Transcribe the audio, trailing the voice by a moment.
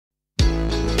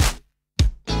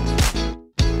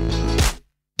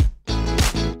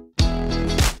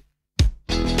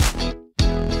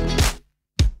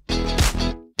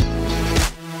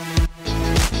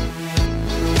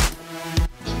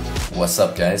What's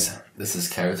up, guys? This is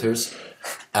Characters,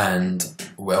 and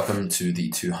welcome to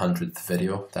the 200th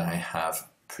video that I have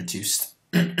produced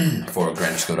for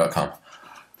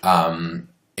grinderschool.com.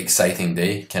 Exciting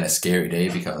day, kind of scary day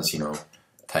because, you know,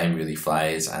 time really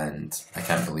flies, and I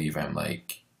can't believe I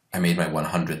made my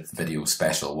 100th video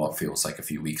special what feels like a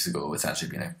few weeks ago. It's actually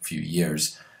been a few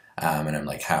years, and I'm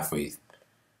like halfway,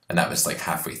 and that was like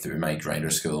halfway through my Grinder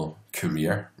School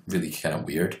career. Really kind of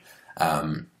weird,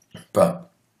 but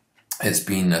it's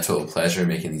been a total pleasure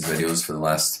making these videos for the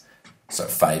last sort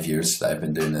of 5 years that I've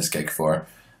been doing this gig for.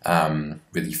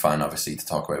 Really fun, obviously, to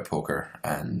talk about poker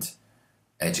and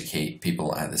educate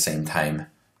people at the same time,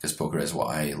 because poker is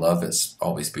what I love. It's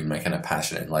always been my kind of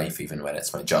passion in life, even when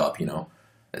it's my job, you know.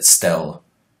 It's still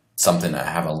something that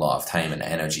I have a lot of time and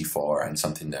energy for, and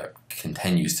something that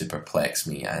continues to perplex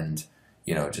me and,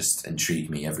 you know, just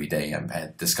intrigue me every day. I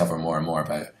discover more and more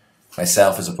about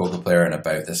myself as a poker player and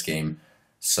about this game.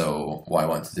 So what I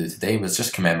want to do today was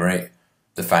just commemorate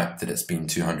the fact that it's been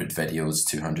 200 videos,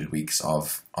 200 weeks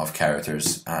of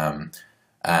characters,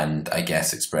 and I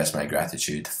guess express my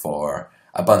gratitude for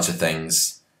a bunch of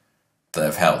things that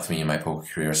have helped me in my poker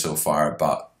career so far.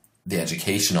 But the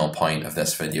educational point of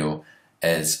this video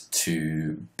is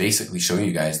to basically show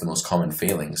you guys the most common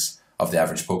failings of the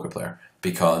average poker player.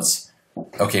 Because,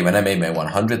 okay, when I made my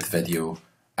 100th video,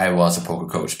 I was a poker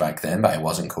coach back then, but I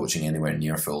wasn't coaching anywhere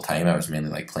near full time. I was mainly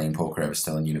like playing poker. I was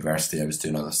still in university. I was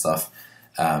doing other stuff.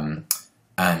 And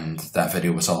that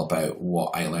video was all about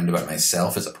what I learned about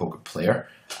myself as a poker player.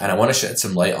 And I want to shed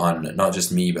some light on not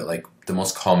just me, but like the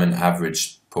most common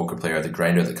average poker player, the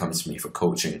grinder that comes to me for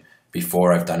coaching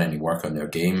before I've done any work on their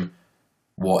game.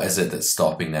 What is it that's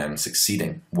stopping them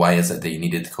succeeding? Why is it they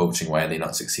needed coaching? Why are they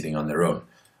not succeeding on their own?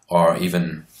 Or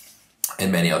even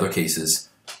in many other cases,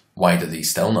 why do they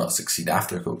still not succeed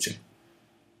after coaching?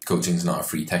 Coaching is not a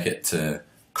free ticket to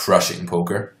crushing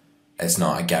poker. It's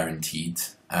not a guaranteed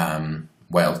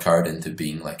wild card into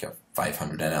being like a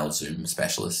 500 NL Zoom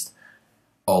specialist.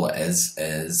 All it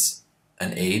is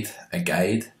an aid, a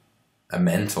guide, a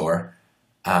mentor,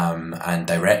 and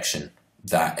direction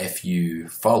that if you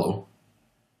follow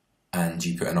and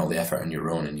you put in all the effort on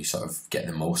your own and you sort of get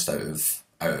the most out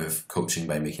of coaching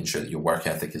by making sure that your work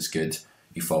ethic is good,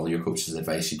 you follow your coach's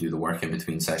advice, you do the work in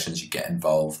between sessions, you get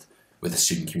involved with the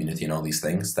student community and all these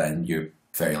things, then you're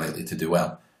very likely to do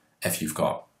well if you've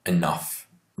got enough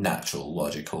natural,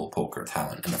 logical poker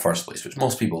talent in the first place, which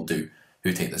most people do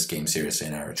who take this game seriously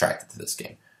and are attracted to this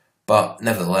game. But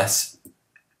nevertheless,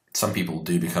 some people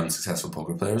do become successful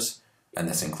poker players, and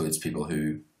this includes people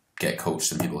who get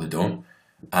coached and people who don't,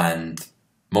 and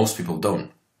most people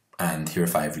don't. And here are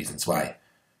 5 reasons why.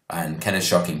 And kind of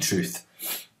shocking truth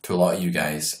to a lot of you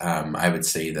guys, I would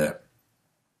say that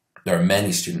there are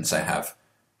many students I have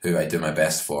who I do my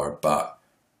best for, but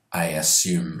I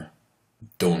assume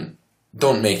don't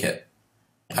make it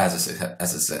as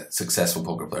a successful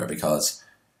poker player because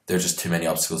there are just too many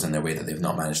obstacles in their way that they've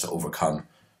not managed to overcome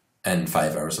in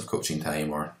 5 hours of coaching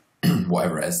time or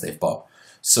whatever it is they've bought.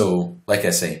 So, like I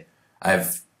say,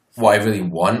 what I really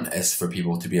want is for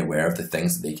people to be aware of the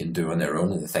things that they can do on their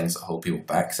own and the things that hold people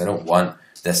back, because I don't want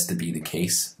this to be the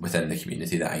case within the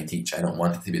community that I teach. I don't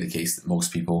want it to be the case that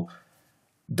most people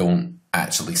don't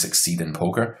actually succeed in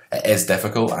poker. It is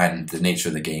difficult, and the nature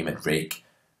of the game at rake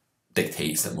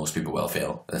dictates that most people will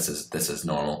fail. This is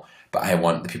normal. But I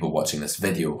want the people watching this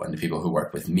video and the people who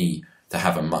work with me to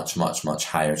have a much, much, much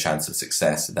higher chance of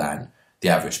success than the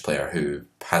average player who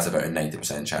has about a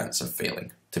 90% chance of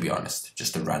failing, to be honest.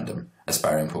 Just a random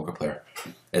aspiring poker player.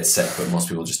 It's sick, but most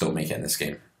people just don't make it in this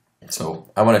game. So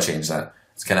I want to change that.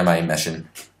 It's kind of my mission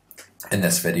in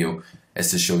this video, is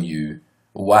to show you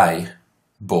why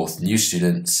both new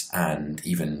students and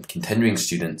even continuing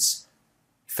students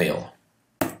fail,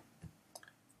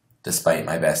 despite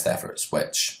my best efforts,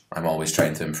 which I'm always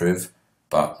trying to improve.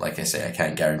 But like I say, I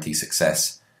can't guarantee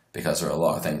success because there are a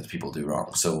lot of things that people do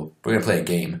wrong. So we're going to play a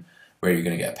game where you're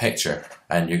going to get a picture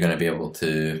and you're going to be able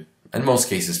to, in most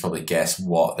cases, probably guess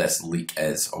what this leak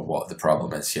is or what the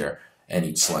problem is here in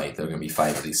each slide. There are going to be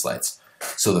 5 of these slides.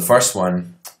 So the first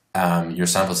one, your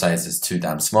sample size is too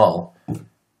damn small.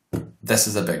 This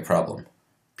is a big problem.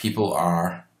 People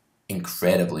are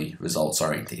incredibly results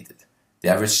orientated. The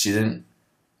average student,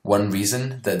 one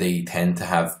reason that they tend to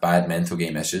have bad mental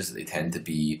game issues, that they tend to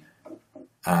be,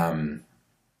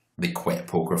 they quit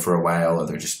poker for a while, or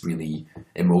they're just really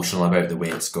emotional about the way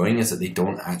it's going, is that they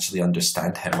don't actually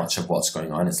understand how much of what's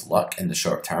going on is luck in the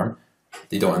short term.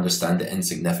 They don't understand the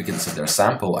insignificance of their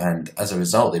sample, and as a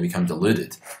result they become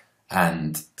deluded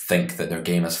and think that their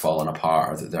game has fallen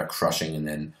apart or that they're crushing, and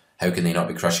then how can they not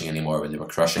be crushing anymore when they were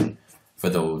crushing for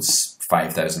those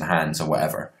 5,000 hands or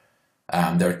whatever.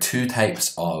 There are two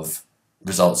types of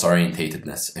results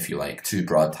orientatedness, if you like, two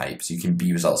broad types. You can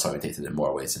be results orientated in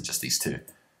more ways than just these two.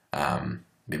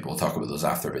 Maybe we'll talk about those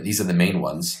after, but these are the main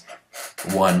ones.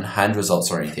 One, hand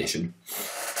results orientation.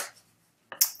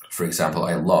 For example,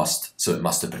 I lost, so it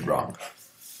must have been wrong.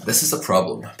 This is a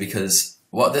problem because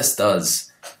what this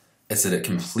does is that it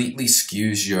completely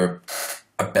skews your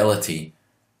ability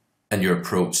and your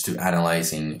approach to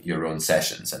analysing your own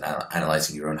sessions and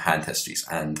analysing your own hand histories.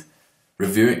 And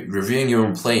reviewing your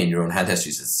own play and your own hand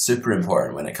histories is super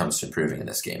important when it comes to improving in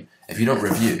this game. If you don't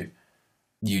review,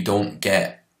 you don't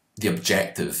get the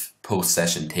objective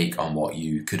post-session take on what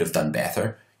you could have done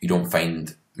better. You don't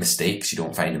find mistakes, you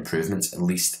don't find improvements, at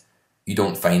least you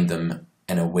don't find them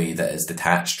in a way that is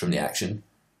detached from the action,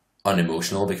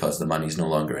 unemotional because the money's no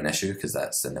longer an issue because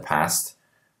that's in the past,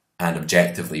 and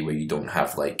objectively where you don't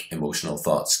have like emotional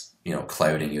thoughts, you know,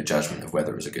 clouding your judgment of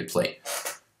whether it was a good play.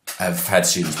 I've had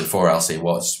students before, I'll say,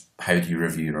 how do you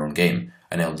review your own game?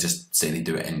 And they'll just say they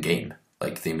do it in game.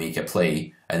 Like they make a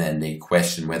play and then they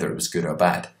question whether it was good or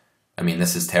bad. I mean,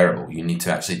 this is terrible. You need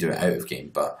to actually do it out of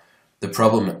game. But the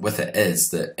problem with it is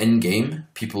that in game,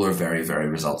 people are very, very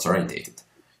results orientated.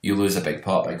 You lose a big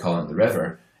pot by calling the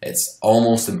river, it's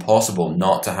almost impossible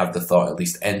not to have the thought at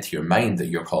least enter your mind that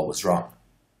your call was wrong.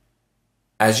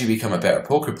 As you become a better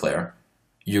poker player,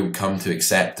 you come to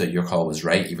accept that your call was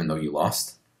right even though you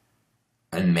lost.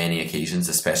 On many occasions,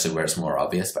 especially where it's more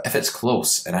obvious. But if it's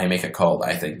close and I make a call that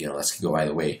I think, you know, this could go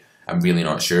either way, I'm really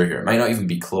not sure here. It might not even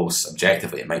be close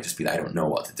objectively. It might just be that I don't know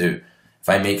what to do. If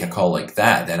I make a call like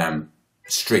that, then I'm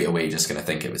straight away just going to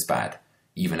think it was bad,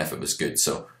 even if it was good.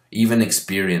 So even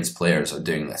experienced players are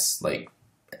doing this. Like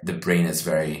the brain is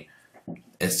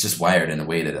it's just wired in a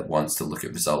way that it wants to look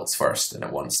at results first, and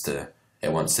it wants to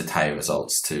tie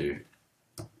results to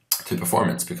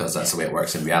performance because that's the way it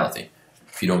works in reality.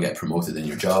 If you don't get promoted in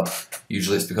your job,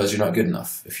 usually it's because you're not good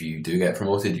enough. If you do get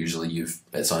promoted, usually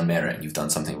it's on merit and you've done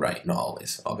something right. Not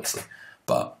always, obviously,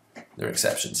 but there are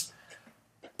exceptions.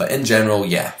 But in general,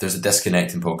 yeah, there's a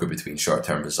disconnect in poker between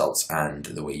short-term results and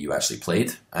the way you actually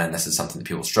played, and this is something that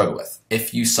people struggle with.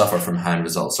 If you suffer from hand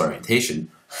results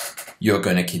orientation, you're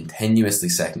going to continuously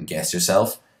second-guess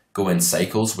yourself, go in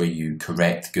cycles where you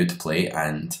correct good play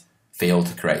and fail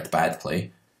to correct bad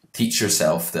play, teach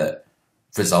yourself that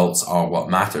results are what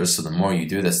matters, so the more you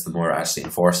do this, the more it actually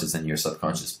enforces in your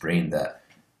subconscious brain that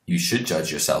you should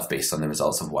judge yourself based on the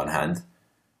results of one hand,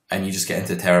 and you just get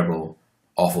into a terrible,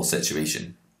 awful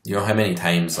situation. You know how many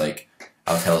times, like,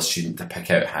 I'll tell a student to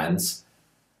pick out hands.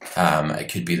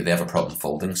 It could be that they have a problem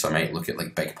folding, so I might look at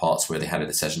like big pots where they had a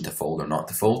decision to fold or not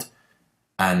to fold,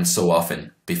 and so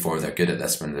often, before they're good at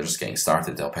this, when they're just getting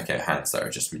started, they'll pick out hands that are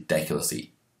just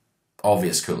ridiculously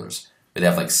obvious coolers. They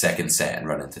have like second set and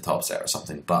run into top set or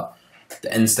something, but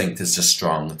the instinct is just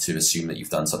strong to assume that you've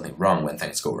done something wrong when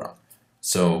things go wrong.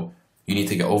 So you need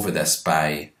to get over this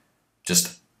by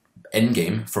just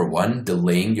in-game, for one,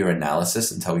 delaying your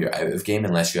analysis until you're out of game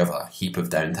unless you have a heap of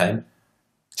downtime.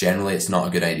 Generally, it's not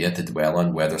a good idea to dwell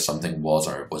on whether something was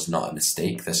or was not a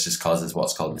mistake. This just causes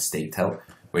what's called mistake tilt,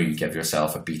 where you give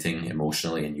yourself a beating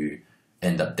emotionally and you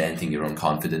end up denting your own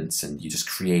confidence and you just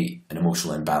create an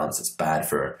emotional imbalance that's bad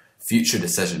for future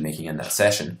decision making in that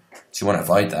session. So you want to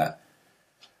avoid that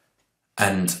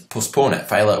and postpone it,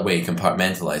 file it away,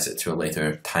 compartmentalize it to a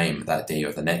later time that day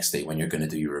or the next day when you're going to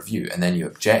do your review, and then you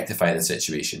objectify the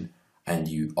situation and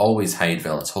you always hide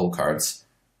villain's hole cards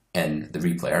in the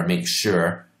replayer. Make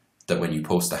sure that when you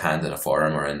post a hand in a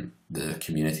forum or in the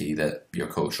community that your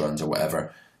coach runs or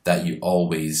whatever, that you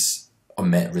always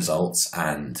omit results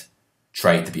and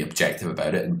try to be objective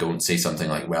about it and don't say something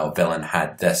like, well, villain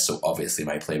had this, so obviously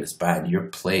my play was bad. Your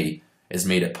play is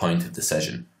made at point of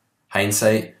decision.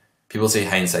 Hindsight, people say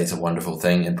hindsight's a wonderful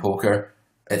thing in poker.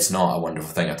 It's not a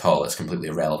wonderful thing at all. It's completely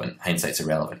irrelevant. Hindsight's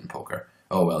irrelevant in poker.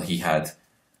 Oh, well, he had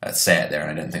a set there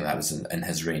and I didn't think that was in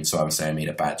his range, so obviously I made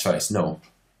a bad choice. No.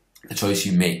 The choice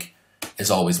you make is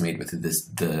always made with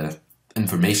the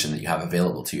information that you have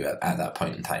available to you at that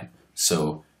point in time.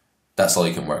 So that's all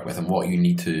you can work with, and what you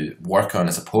need to work on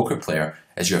as a poker player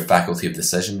is your faculty of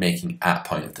decision making at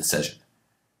point of decision.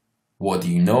 What do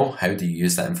you know? How do you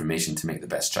use that information to make the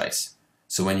best choice?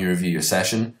 So when you review your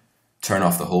session, turn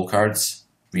off the hole cards,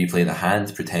 replay the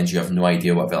hand, pretend you have no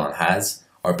idea what villain has,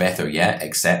 or better yet,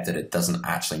 accept that it doesn't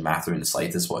actually matter in the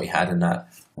slightest what he had in that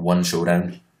one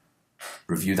showdown.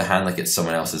 Review the hand like it's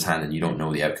someone else's hand and you don't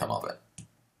know the outcome of it.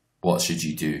 What should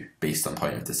you do based on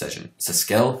point of decision? It's a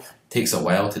skill. It takes a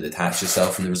while to detach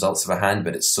yourself from the results of a hand,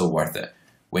 but it's so worth it.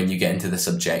 When you get into the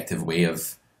subjective way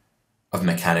of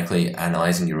mechanically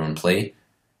analysing your own play,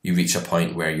 you reach a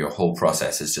point where your whole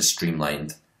process is just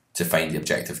streamlined to find the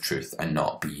objective truth and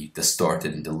not be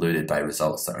distorted and diluted by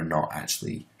results that are not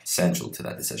actually central to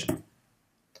that decision.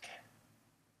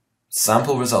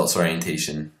 Sample results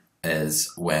orientation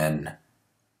is when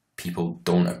people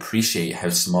don't appreciate how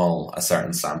small a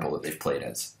certain sample that they've played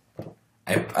is.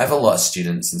 I have a lot of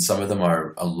students, and some of them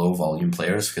are low volume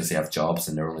players because they have jobs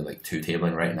and they're only like 2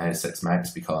 tabling right now, 6 max,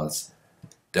 because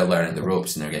they're learning the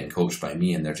ropes and they're getting coached by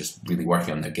me and they're just really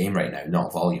working on their game right now,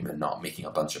 not volume and not making a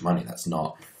bunch of money. That's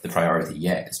not the priority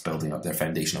yet. It's building up their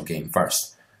foundational game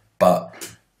first.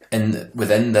 But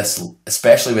within this,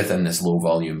 especially within this low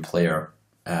volume player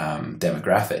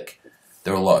demographic,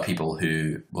 there are a lot of people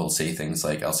who will say things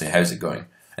like, I'll say, how's it going?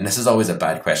 And this is always a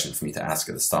bad question for me to ask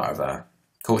at the start of a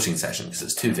coaching session because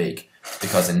it's too vague.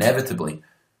 Because inevitably,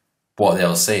 what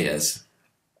they'll say is,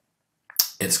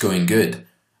 it's going good.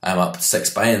 I'm up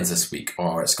 6 buy-ins this week,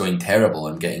 or it's going terrible.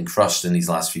 I'm getting crushed in these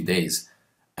last few days.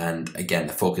 And again,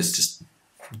 the focus just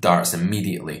darts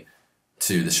immediately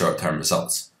to the short-term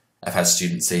results. I've had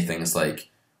students say things like,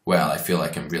 well, I feel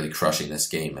like I'm really crushing this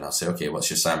game. And I'll say, okay,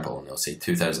 what's your sample? And they'll say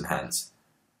 2,000 hands.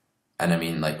 And I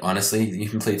mean, like, honestly, you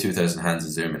can play 2,000 hands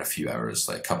of Zoom in a few hours,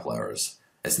 like a couple hours.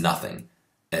 It's nothing.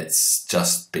 It's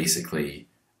just basically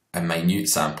a minute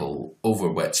sample over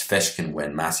which fish can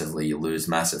win massively, lose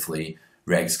massively,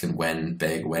 regs can win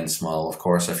big, win small. Of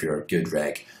course, if you're a good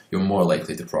reg, you're more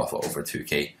likely to profit over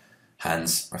 2k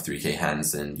hands or 3k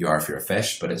hands than you are if you're a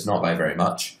fish, but it's not by very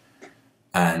much.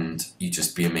 And you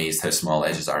just be amazed how small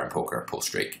edges are in poker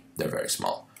post-rake. They're very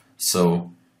small.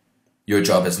 So your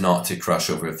job is not to crush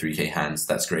over 3k hands.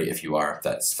 That's great if you are.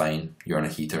 That's fine. You're on a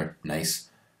heater. Nice.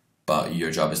 But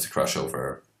your job is to crush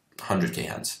over 100k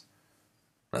hands.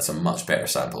 That's a much better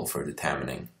sample for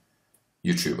determining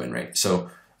your true win rate. So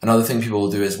another thing people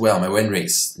will do is, well, my win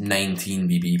rate's 19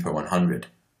 BB per 100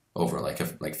 over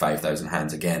like 5,000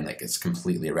 hands. Again, like, it's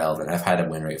completely irrelevant. I've had a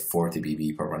win rate of 40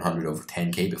 BB per 100 over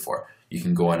 10k before. You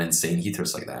can go on insane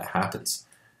heaters like that. It happens.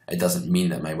 It doesn't mean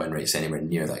that my win rate's anywhere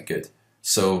near that good.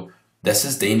 So this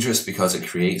is dangerous because it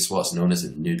creates what's known as a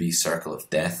newbie circle of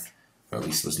death, or at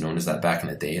least was known as that back in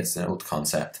the day. It's an old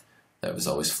concept that was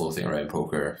always floating around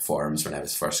poker forums when I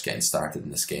was first getting started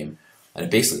in this game. And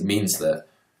it basically means that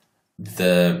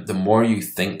the more you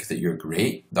think that you're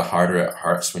great, the harder it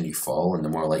hurts when you fall, and the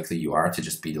more likely you are to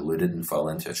just be deluded and fall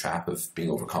into a trap of being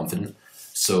overconfident.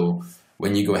 So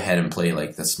when you go ahead and play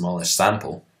like the smallest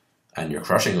sample and you're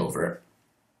crushing over it,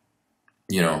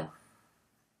 you know,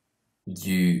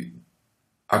 you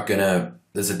are gonna,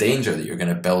 there's a danger that you're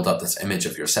gonna build up this image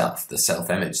of yourself, the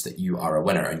self-image that you are a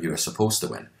winner and you're supposed to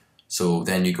win. So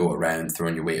then you go around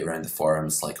throwing your weight around the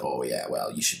forums like, oh yeah,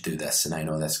 well, you should do this and I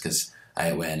know this because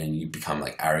I win, and you become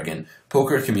like arrogant.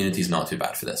 Poker community is not too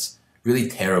bad for this. Really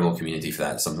terrible community for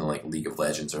that. Something like League of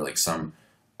Legends or like some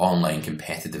online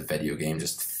competitive video game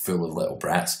just full of little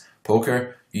brats.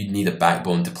 Poker, you need a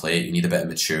backbone to play it. You need a bit of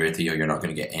maturity or you're not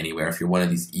going to get anywhere. If you're one of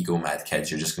these ego mad kids,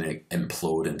 you're just going to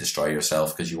implode and destroy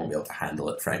yourself because you won't be able to handle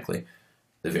it, frankly.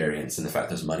 The variance and the fact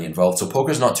there's money involved. So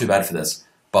poker's not too bad for this.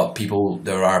 But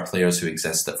there are players who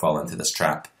exist that fall into this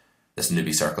trap, this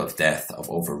newbie circle of death of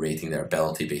overrating their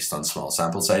ability based on small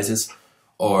sample sizes,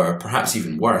 or perhaps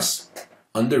even worse,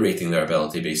 underrating their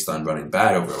ability based on running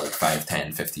bad over like 5,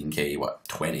 10, 15k,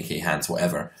 20k hands,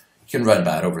 whatever. You can run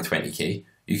bad over 20k.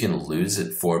 You can lose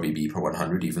at 4 BB per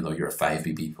 100 even though you're a 5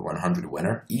 BB per 100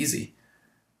 winner. Easy.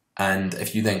 And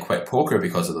if you then quit poker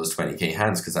because of those 20k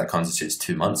hands, because that constitutes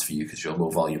 2 months for you because you're a low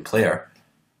volume player,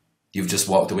 you've just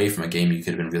walked away from a game you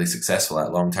could have been really successful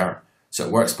at long term. So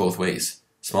it works both ways.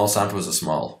 Small samples are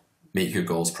small. Make your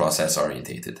goals process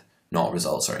orientated, not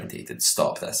results orientated.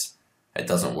 Stop this. It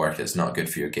doesn't work. It's not good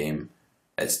for your game.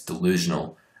 It's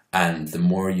delusional. And the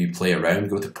more you play around,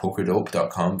 go to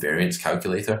pokerdope.com, variance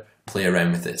calculator, play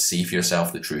around with it, see for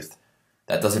yourself the truth.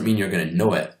 That doesn't mean you're going to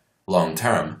know it long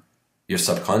term. Your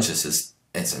subconscious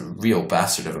it's a real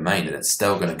bastard of a mind, and it's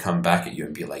still going to come back at you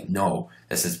and be like, no,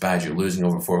 this is bad, you're losing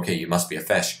over 4k, you must be a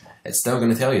fish. It's still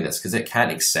going to tell you this because it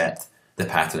can't accept the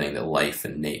patterning that life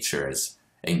and nature is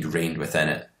ingrained within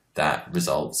it, that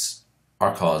results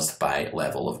are caused by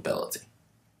level of ability.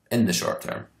 In the short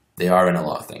term. They are in a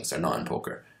lot of things, they're not in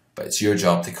poker. But it's your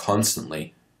job to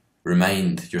constantly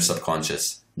remind your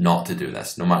subconscious not to do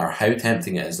this. No matter how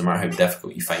tempting it is, no matter how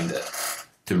difficult you find it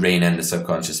to rein in the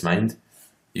subconscious mind,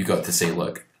 you've got to say,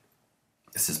 look,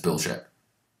 this is bullshit.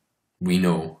 We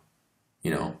know,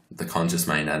 the conscious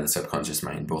mind and the subconscious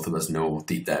mind, both of us know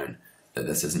deep down that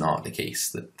this is not the case,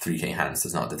 that 3k hands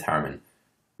does not determine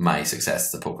my success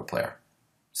as a poker player.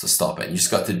 So stop it. You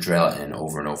just got to drill it in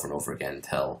over and over and over again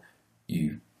until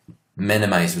you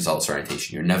minimize results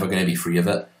orientation. You're never going to be free of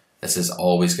it. This is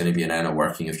always going to be an inner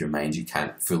working of your mind you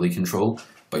can't fully control,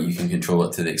 but you can control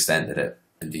it to the extent that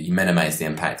you minimize the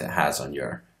impact it has on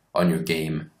your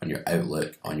game, on your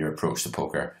outlook, on your approach to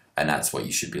poker, and that's what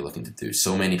you should be looking to do.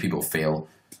 So many people fail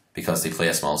because they play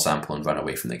a small sample and run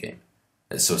away from the game.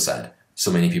 It's so sad.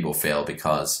 So many people fail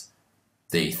because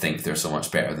they think they're so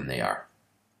much better than they are,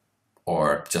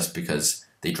 or just because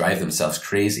they drive themselves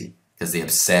crazy because they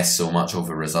obsess so much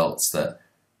over results that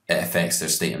it affects their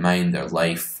state of mind, their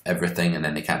life, everything, and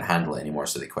then they can't handle it anymore,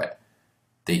 so they quit.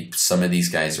 Some of these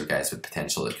guys are guys with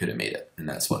potential that could have made it, and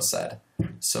that's what's sad.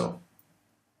 So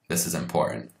this is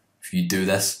important. If you do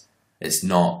this, it's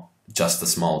not just a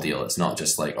small deal. It's not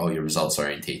just like, oh, you're results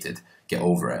orientated, get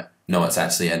over it. No, it's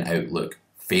actually an outlook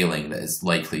failing that is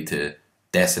likely to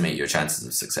decimate your chances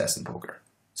of success in poker.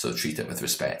 So treat it with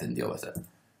respect and deal with it.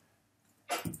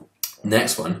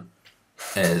 Next one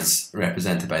is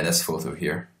represented by this photo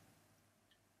here.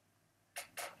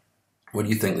 What do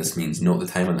you think this means? Note the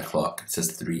time on the clock. It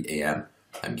says 3 AM,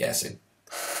 I'm guessing.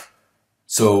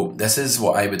 So this is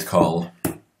what I would call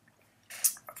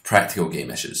practical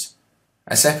game issues.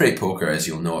 I separate poker, as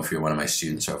you'll know if you're one of my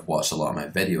students or have watched a lot of my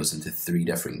videos, into 3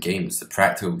 different games: the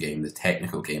practical game, the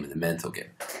technical game, and the mental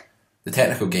game. The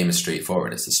technical game is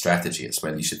straightforward. It's the strategy. It's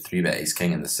whether you should 3-bet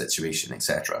ace-king in this situation,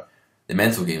 etc. The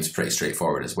mental game is pretty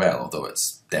straightforward as well, although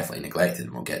it's definitely neglected,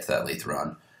 and we'll get to that later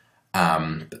on.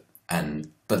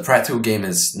 But the practical game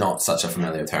is not such a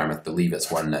familiar term. I believe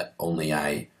it's one that only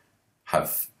I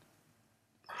have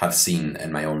seen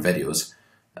in my own videos.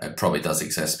 It probably does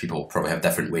exist. People probably have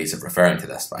different ways of referring to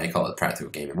this, but I call it the practical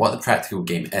game. And what the practical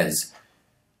game is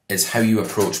how you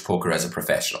approach poker as a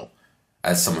professional,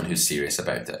 as someone who's serious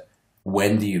about it.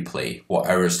 When do you play? What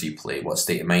hours do you play? What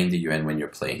state of mind are you in when you're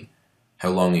playing? How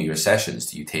long are your sessions?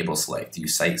 Do you table select? Do you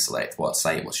site select? What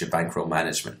site? What's your bankroll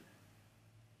management?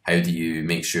 How do you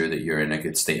make sure that you're in a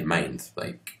good state of mind?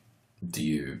 Like, are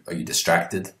you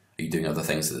distracted? Are you doing other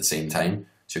things at the same time?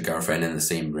 Is your girlfriend in the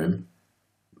same room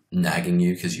nagging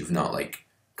you because you've not like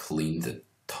cleaned the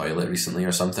toilet recently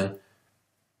or something?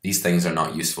 These things are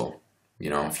not useful. You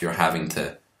know, if you're having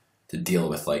to deal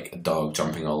with like a dog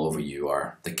jumping all over you,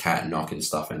 or the cat knocking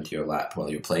stuff into your lap while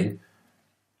you're playing,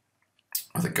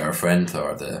 or the girlfriend,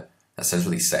 or that sounds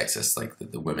really sexist, like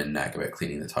the women nag about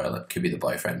cleaning the toilet. Could be the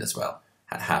boyfriend as well.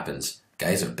 It happens.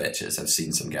 Guys are bitches. I've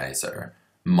seen some guys that are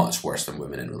much worse than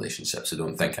women in relationships, so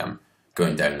don't think I'm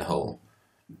going down the whole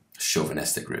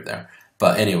chauvinistic route there.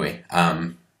 But anyway,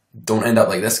 don't end up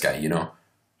like this guy, you know.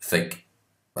 Think,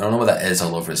 I don't know what that is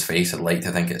all over his face. I'd like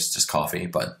to think it's just coffee,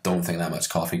 but don't think that much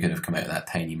coffee could have come out of that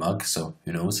tiny mug, so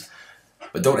who knows.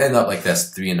 But don't end up like this,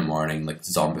 3 in the morning, like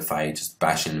zombified, just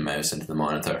bashing the mouse into the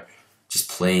monitor, just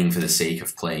playing for the sake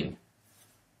of playing.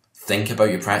 Think about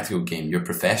your practical game. You're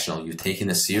professional. You're taking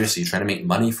this seriously. You're trying to make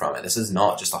money from it. This is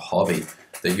not just a hobby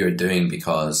that you're doing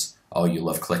because, oh, you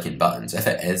love clicking buttons. If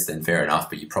it is, then fair enough,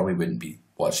 but you probably wouldn't be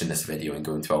watching this video and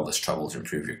going to all this trouble to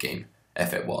improve your game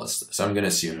if it was. So I'm going to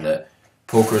assume that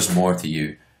poker's more to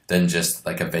you than just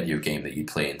like a video game that you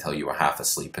play until you were half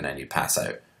asleep and then you pass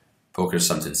out. Poker's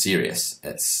something serious.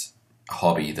 It's a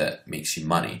hobby that makes you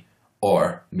money.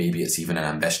 Or maybe it's even an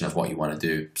ambition of what you want to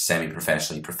do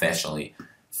semi-professionally, professionally,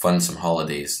 fund some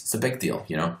holidays. It's a big deal,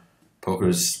 you know.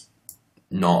 Poker's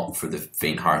not for the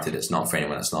faint-hearted. It's not for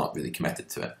anyone that's not really committed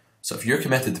to it. So if you're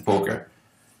committed to poker,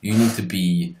 you need to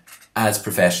be as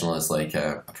professional as like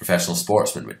a professional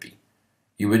sportsman would be.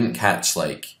 You wouldn't catch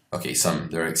like, okay,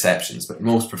 there are exceptions, but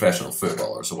most professional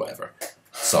footballers or whatever,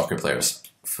 soccer players,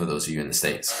 for those of you in the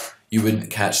States, you wouldn't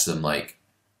catch them like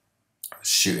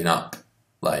shooting up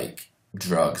like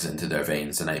drugs into their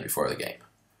veins the night before the game.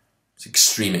 It's an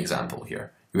extreme example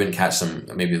here. You wouldn't catch them,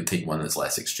 maybe we'll take one that's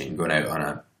less extreme, going out on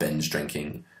a binge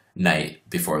drinking night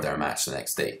before their match the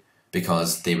next day,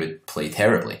 because they would play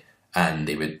terribly and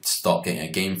they would stop getting a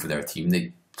game for their team.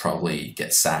 They'd probably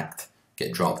get sacked,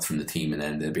 get dropped from the team, and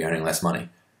then they'd be earning less money.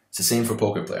 It's the same for a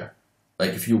poker player.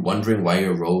 Like, if you're wondering why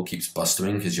your roll keeps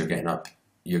busting because you're getting up,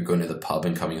 you're going to the pub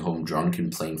and coming home drunk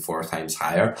and playing 4 times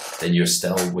higher, then you're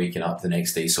still waking up the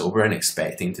next day sober and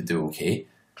expecting to do okay,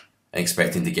 and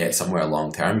expecting to get somewhere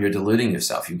long term, you're deluding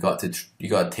yourself. You got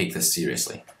to take this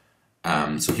seriously.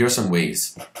 So here are some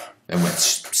ways in which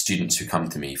students who come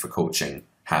to me for coaching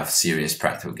have serious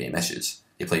practical game issues.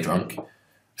 They play drunk,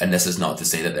 and this is not to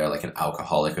say that they're like an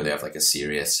alcoholic or they have like a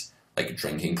serious like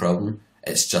drinking problem.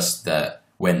 It's just that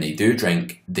when they do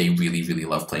drink, they really, really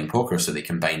love playing poker, so they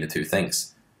combine the two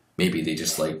things. Maybe they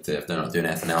just like to, if they're not doing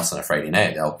anything else on a Friday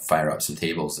night, they'll fire up some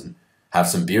tables and have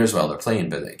some beers while they're playing,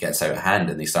 but it gets out of hand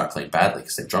and they start playing badly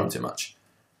because they've drunk too much.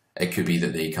 It could be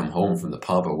that they come home from the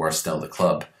pub, or worse still, the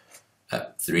club,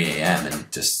 at 3 a.m.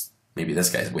 and just, maybe this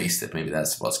guy's wasted, maybe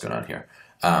that's what's going on here.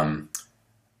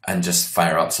 And just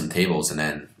fire up some tables, and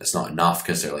then it's not enough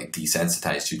because they're like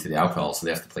desensitized due to the alcohol, so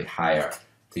they have to play higher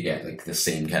to get like the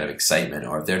same kind of excitement,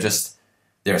 or they're just,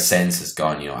 their sense is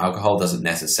gone. You know, alcohol doesn't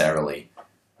necessarily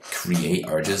create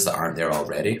urges that aren't there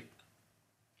already,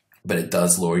 but it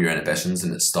does lower your inhibitions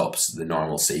and it stops the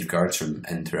normal safeguards from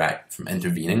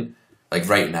intervening. Like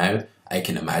right now, I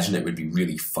can imagine it would be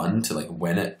really fun to like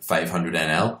win at 500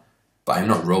 NL, but I'm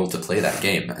not rolled to play that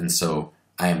game, and so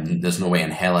there's no way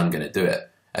in hell I'm going to do it.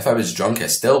 If I was drunk, I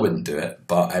still wouldn't do it,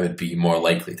 but I would be more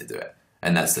likely to do it.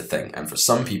 And that's the thing. And for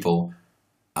some people,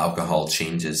 alcohol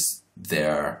changes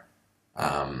their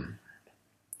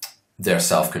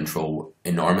self-control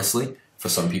enormously. For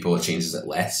some people, it changes it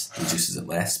less, reduces it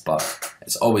less, but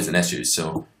it's always an issue.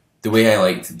 So the way I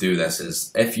like to do this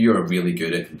is, if you're really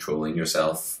good at controlling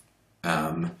yourself,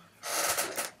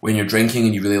 when you're drinking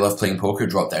and you really love playing poker,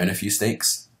 drop down a few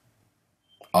stakes.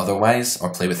 Otherwise,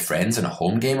 or play with friends in a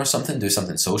home game or something, do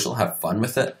something social, have fun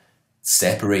with it,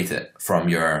 separate it from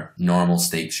your normal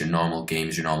stakes, your normal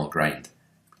games, your normal grind.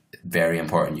 Very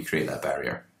important you create that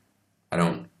barrier. I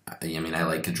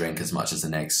like to drink as much as the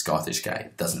next Scottish guy.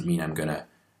 It doesn't mean I'm going to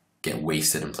get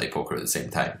wasted and play poker at the same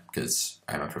time, because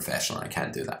I'm a professional and I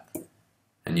can't do that.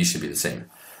 And you should be the same.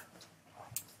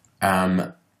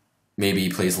 Maybe he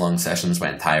plays long sessions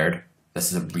when tired.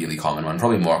 This is a really common one,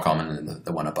 probably more common than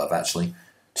the one above actually.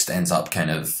 Just ends up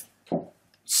kind of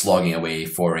slogging away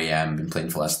 4 a.m. been playing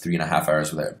for the last 3.5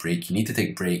 hours without a break. You need to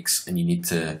take breaks, and you need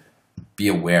to be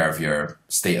aware of your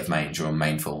state of mind, your own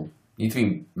mindful. You need to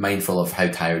be mindful of how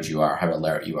tired you are, how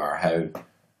alert you are, how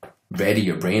ready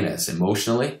your brain is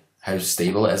emotionally, how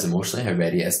stable it is emotionally, how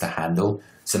ready it is to handle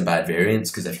some bad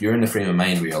variance. Because if you're in the frame of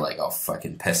mind where you're like, oh,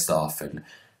 fucking pissed off, and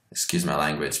excuse my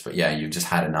language, but yeah, you've just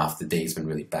had enough, the day's been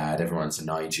really bad, everyone's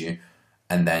annoyed you,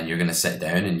 and then you're going to sit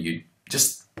down and you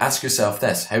just ask yourself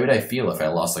this: how would I feel if I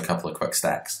lost a couple of quick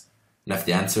stacks? And if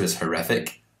the answer is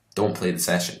horrific, don't play the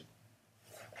session.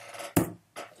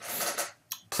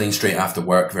 Playing straight after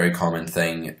work, very common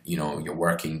thing, you know, your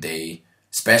working day,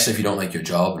 especially if you don't like your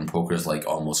job, and poker is like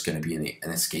almost going to be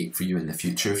an escape for you in the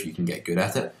future if you can get good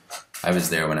at it. I was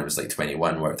there when I was like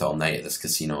 21, worked all night at this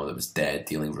casino that was dead,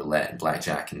 dealing roulette and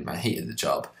blackjack, and I hated the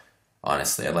job.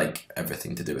 Honestly, I like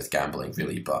everything to do with gambling,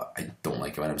 really, but I don't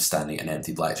like it when I'm standing at an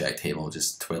empty blackjack table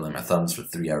just twiddling my thumbs for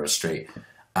 3 hours straight.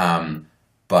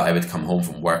 But I would come home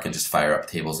from work and just fire up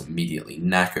tables immediately,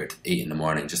 knackered, 8 in the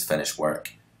morning, just finish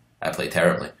work. I played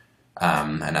terribly.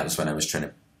 And that was when I was trying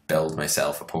to build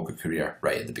myself a poker career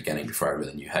right at the beginning before I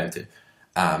really knew how to.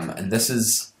 And this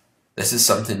is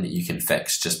something that you can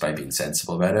fix just by being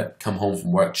sensible about it. Come home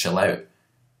from work, chill out,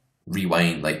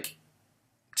 rewind, like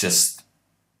just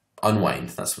unwind.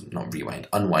 That's not rewind.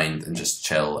 Unwind and just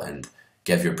chill and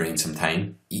give your brain some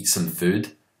time. Eat some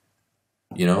food,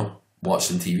 you know, watch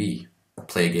some TV,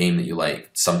 play a game that you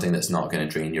like, something that's not going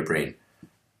to drain your brain.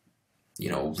 You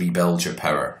know, rebuild your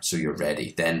power so you're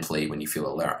ready. Then play when you feel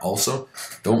alert. Also,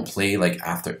 don't play like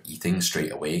after eating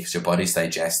straight away, because your body's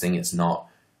digesting. It's not,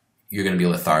 you're going to be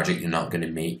lethargic. You're not going to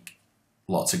make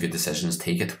lots of good decisions.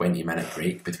 Take a 20-minute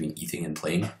break between eating and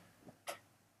playing.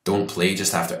 Don't play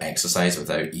just after exercise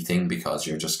without eating, because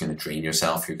you're just going to drain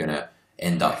yourself. You're going to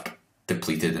end up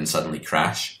depleted and suddenly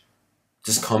crash.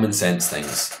 Just common sense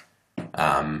things.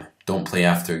 Don't play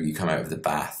after you come out of the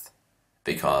bath,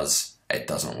 because it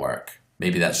doesn't work.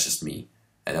 Maybe that's just me.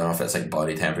 I don't know if it's like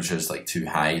body temperature is like too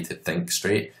high to think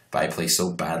straight, but I play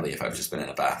so badly if I've just been in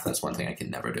a bath. That's one thing I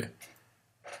can never do.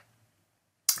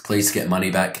 Plays to get money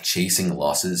back, chasing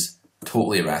losses,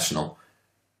 totally irrational.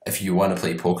 If you want to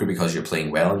play poker because you're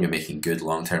playing well and you're making good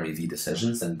long-term EV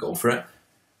decisions, then go for it.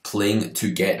 Playing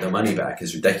to get the money back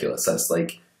is ridiculous. That's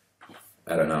like,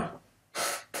 I don't know.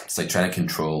 It's like trying to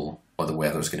control what the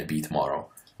weather's going to be tomorrow.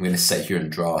 I'm going to sit here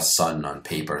and draw a sun on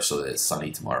paper so that it's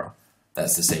sunny tomorrow.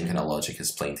 That's the same kind of logic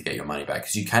as playing to get your money back,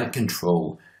 because you can't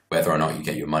control whether or not you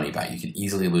get your money back. You can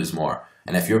easily lose more.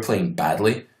 And if you're playing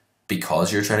badly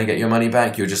because you're trying to get your money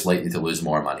back, you're just likely to lose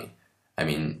more money. I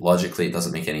mean, logically, it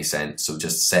doesn't make any sense. So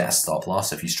just set a stop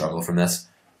loss if you struggle from this.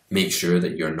 Make sure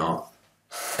that you're not,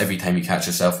 every time you catch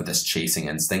yourself with this chasing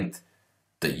instinct,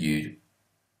 that you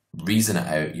reason it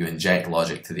out, you inject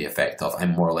logic to the effect of,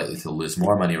 I'm more likely to lose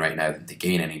more money right now than to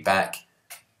gain any back.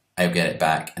 I'll get it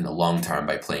back in the long term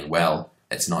by playing well.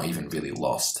 It's not even really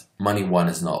lost. Money won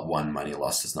is not won, money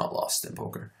lost is not lost in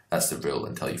poker. That's the rule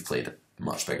until you've played a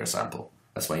much bigger sample.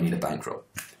 That's why you need a bankroll.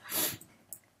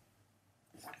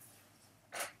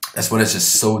 This one is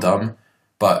just so dumb,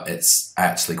 but it's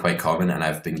actually quite common, and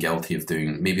I've been guilty of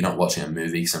doing, maybe not watching a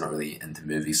movie, because I'm not really into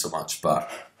movies so much,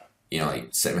 but you know, like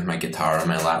sitting with my guitar on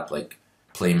my lap, like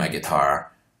playing my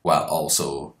guitar while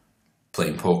also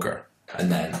playing poker.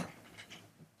 And then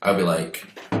I'll be like,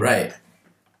 right,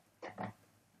 I'm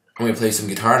going to play some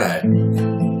guitar now.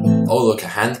 Oh look, a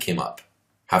hand came up.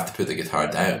 Have to put the guitar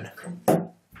down.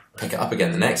 Pick it up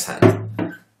again the next hand.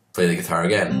 Play the guitar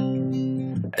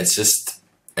again. It's just,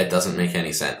 it doesn't make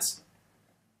any sense.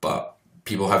 But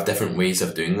people have different ways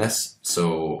of doing this.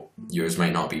 So yours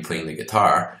might not be playing the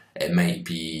guitar. It might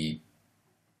be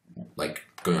like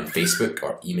going on Facebook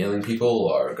or emailing people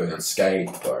or going on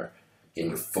Skype or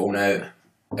getting your phone out.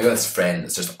 I got this friend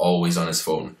that's just always on his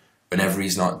phone whenever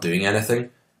he's not doing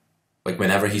anything. Like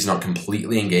whenever he's not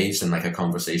completely engaged in like a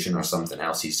conversation or something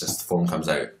else, he's just, the phone comes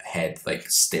out, head like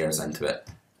stares into it,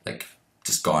 like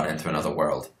just gone into another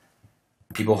world.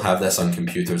 People have this on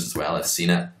computers as well. I've seen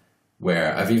it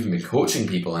where I've even been coaching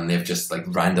people and they've just like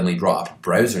randomly brought up a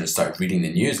browser and started reading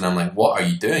the news, and I'm like, what are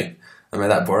you doing? Am I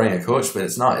that boring a coach? But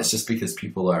it's not. It's just because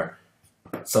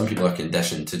some people are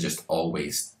conditioned to just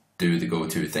always do the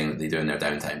go-to thing that they do in their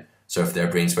downtime. So if their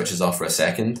brain switches off for a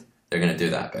second, they're going to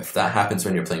do that. But if that happens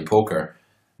when you're playing poker,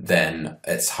 then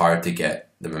it's hard to get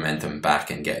the momentum back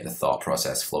and get the thought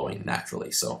process flowing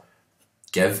naturally. So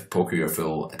give poker your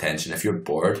full attention. If you're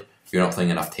bored, you're not playing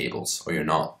enough tables, or you're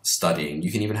not studying,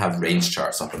 you can even have range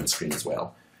charts up on the screen as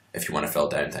well. If you want to fill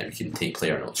downtime, you can take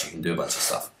player notes, you can do a bunch of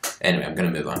stuff. Anyway, I'm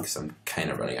going to move on because I'm kind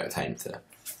of running out of time to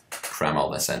cram all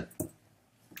this in.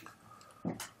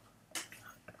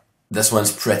 This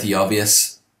one's pretty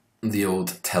obvious. The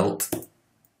old tilt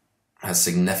has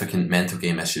significant mental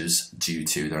game issues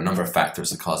there are a number of factors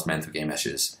that cause mental game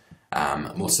issues.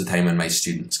 Most of the time when my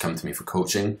students come to me for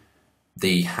coaching,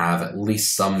 they have at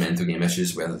least some mental game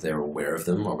issues, whether they're aware of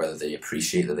them or whether they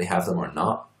appreciate that they have them or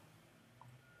not.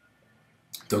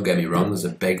 Don't get me wrong, there's a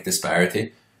big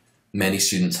disparity. Many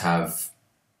students have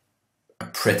a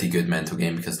pretty good mental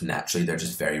game because naturally they're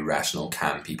just very rational,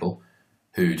 calm people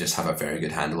who just have a very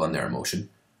good handle on their emotion.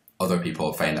 Other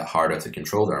people find it harder to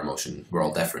control their emotion. We're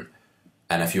all different.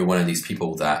 And if you're one of these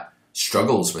people that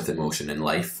struggles with emotion in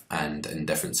life and in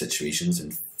different situations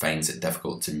and finds it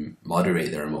difficult to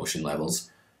moderate their emotion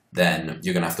levels, then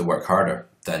you're going to have to work harder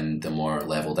than the more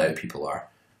leveled out people are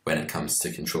when it comes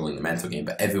to controlling the mental game.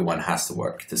 But everyone has to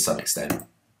work to some extent.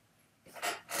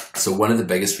 So one of the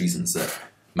biggest reasons that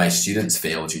my students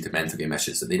fail due to mental game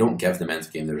issues is that they don't give the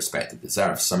mental game the respect it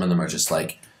deserves. Some of them are just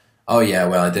like, oh yeah,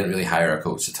 well, I didn't really hire a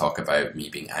coach to talk about me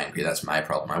being angry. That's my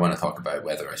problem. I want to talk about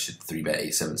whether I should 3-bet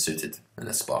 8-7 suited in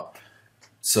this spot.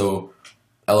 So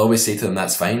I'll always say to them,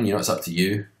 that's fine. You know, it's up to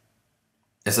you.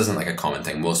 This isn't like a common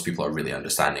thing. Most people are really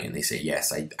understanding and they say,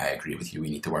 yes, I agree with you. We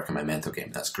need to work on my mental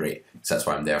game. That's great. Because that's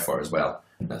what I'm there for as well.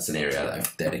 That's an area that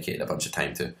I've dedicated a bunch of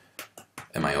time to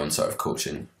in my own sort of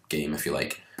coaching game, if you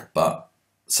like. But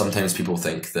sometimes people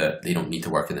think that they don't need to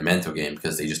work in the mental game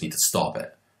because they just need to stop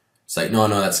it. It's like, no,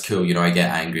 that's cool, you know, I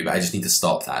get angry, but I just need to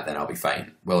stop that, then I'll be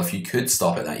fine. Well, if you could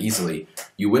stop it that easily,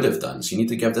 you would have done. So you need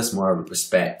to give this more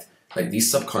respect. Like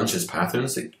these subconscious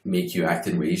patterns that make you act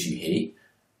in ways you hate,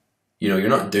 you know, you're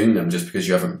not doing them just because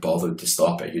you haven't bothered to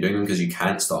stop it. You're doing them because you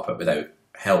can't stop it without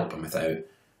help and without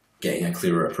getting a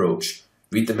clearer approach.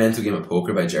 Read The Mental Game of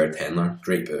Poker by Jared Tendler.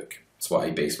 Great book. It's what I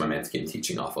base my mental game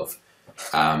teaching off of.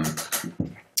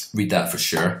 Read that for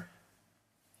sure.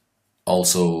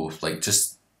 Also, like,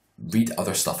 just read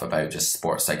other stuff about just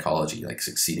sports psychology, like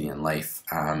succeeding in life.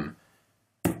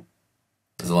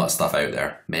 There's a lot of stuff out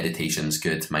there. Meditation's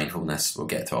good, mindfulness, we'll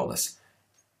get to all this.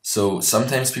 So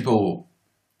sometimes people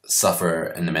suffer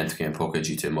in the mental game of poker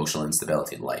due to emotional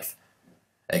instability in life.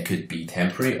 It could be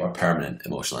temporary or permanent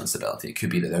emotional instability. It could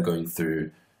be that they're going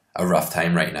through a rough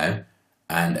time right now,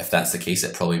 and if that's the case,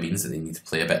 it probably means that they need to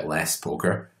play a bit less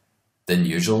poker than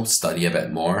usual, study a bit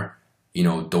more. You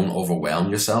know, don't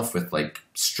overwhelm yourself with like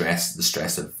the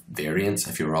stress of variance.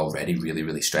 If you're already really,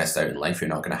 really stressed out in life, you're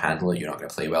not going to handle it, you're not going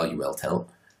to play well, you will tilt.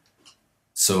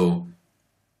 So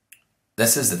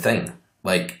this is the thing,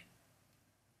 like,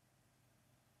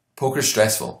 poker's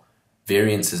stressful.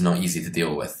 Variance is not easy to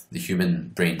deal with. The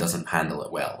human brain doesn't handle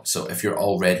it well. So if you're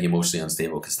already emotionally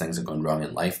unstable because things are going wrong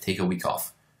in life, take a week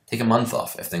off. Take a month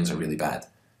off if things are really bad.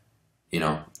 You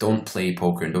know, don't play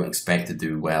poker and don't expect to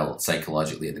do well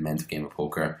psychologically at the mental game of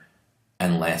poker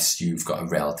unless you've got a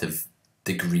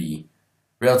relatively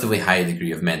high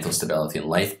degree of mental stability in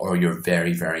life, or you're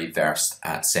very, very versed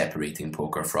at separating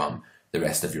poker from the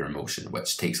rest of your emotion,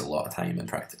 which takes a lot of time and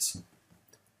practice.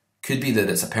 Could be that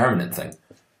it's a permanent thing,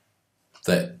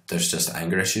 that there's just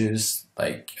anger issues,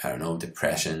 like, I don't know,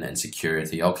 depression,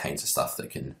 insecurity, all kinds of stuff that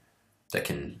can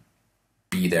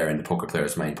be there in the poker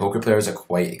player's mind. Poker players are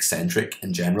quite eccentric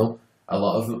in general, a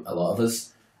lot of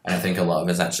us, And I think a lot of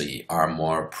us actually are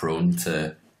more prone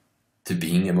to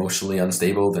being emotionally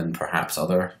unstable than perhaps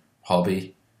other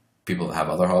people that have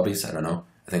other hobbies. I don't know.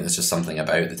 I think there's just something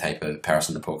about the type of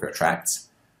person that poker attracts.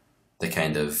 The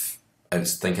kind of, I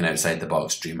was thinking outside the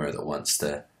box dreamer that wants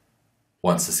to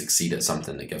succeed at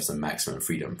something that gives them maximum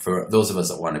freedom. For those of us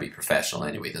that want to be professional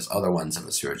anyway, there's other ones of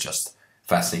us who are just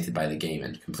fascinated by the game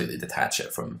and completely detach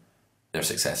it from their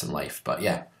success in life. But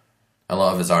yeah, a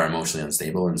lot of us are emotionally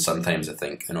unstable, and sometimes I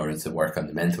think in order to work on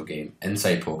the mental game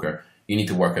inside poker, you need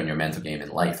to work on your mental game in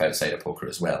life outside of poker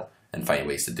as well, and find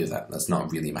ways to do that. That's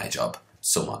not really my job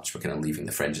so much. We're kind of leaving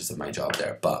the fringes of my job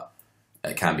there, but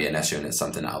it can be an issue, and it's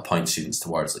something that I'll point students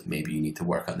towards, like maybe you need to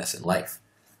work on this in life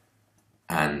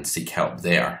and seek help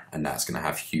there, and that's going to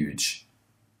have huge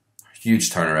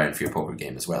turnaround for your poker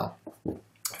game as well.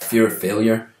 Fear of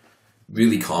failure,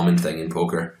 really common thing in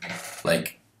poker.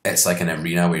 Like, it's like an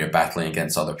arena where you're battling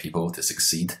against other people to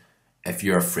succeed. If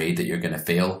you're afraid that you're going to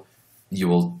fail, you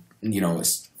will,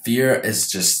 fear is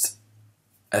just,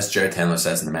 as Jared Tendler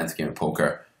says in The Mental Game of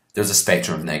Poker, there's a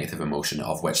spectrum of negative emotion,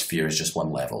 of which fear is just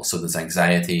one level. So there's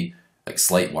anxiety, like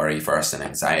slight worry first, and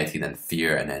anxiety, then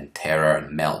fear, and then terror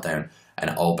and meltdown, and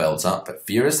it all builds up. But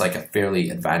fear is like a fairly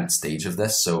advanced stage of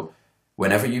this. So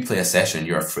whenever you play a session,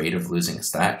 you're afraid of losing a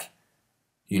stack,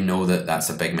 you know that that's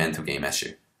a big mental game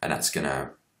issue, and that's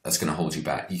gonna hold you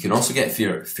back. You can also get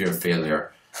fear of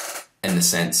failure in the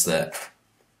sense that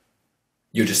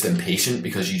you're just impatient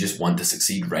because you just want to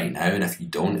succeed right now, and if you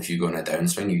go on a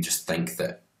downswing, you just think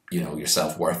that your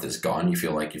self-worth is gone. You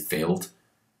feel like you failed.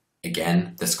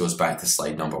 Again, this goes back to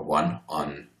slide number 1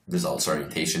 on results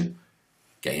orientation,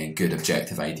 getting a good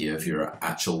objective idea of your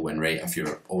actual win rate, of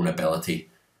your own ability,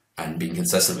 and being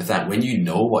consistent with that. When you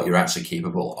know what you're actually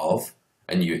capable of,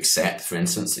 and you accept, for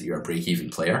instance, that you're a break-even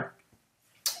player,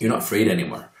 you're not afraid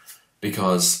anymore,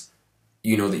 because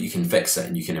you know that you can fix it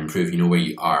and you can improve. You know where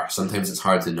you are. Sometimes it's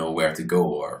hard to know where to go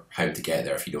or how to get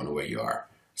there if you don't know where you are.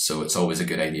 So it's always a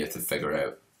good idea to figure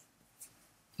out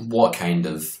what kind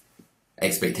of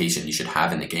expectation you should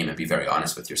have in the game and be very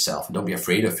honest with yourself. And don't be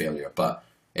afraid of failure, but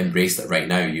embrace that right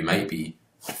now you might be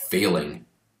failing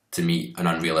to meet an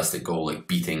unrealistic goal, like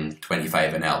beating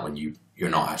 25 NL when you're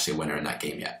not actually a winner in that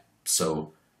game yet.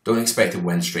 So don't expect to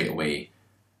win straight away,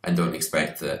 and don't think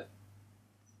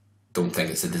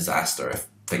it's a disaster if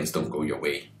things don't go your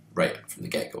way right from the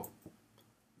get-go.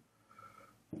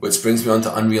 Which brings me on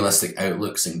to unrealistic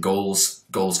outlooks and goals.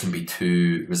 Goals can be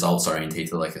too results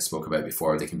orientated, like I spoke about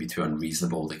before. They can be too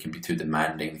unreasonable, they can be too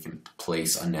demanding, they can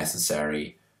place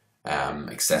unnecessary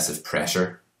excessive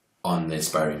pressure on the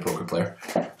aspiring poker player.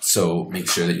 So make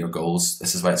sure that your goals,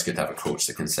 this is why it's good to have a coach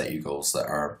that can set you goals that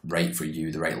are right for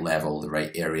you, the right level, the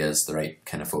right areas, the right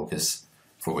kind of focus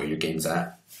for where your game's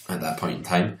at that point in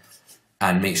time.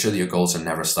 And make sure that your goals are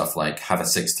never stuff like have a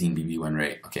 16 BB win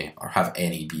rate, okay, or have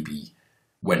any BB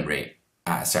win rate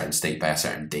at a certain stake by a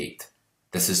certain date.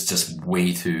 This is just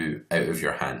way too out of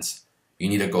your hands. You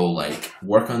need a goal like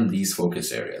work on these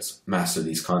focus areas, master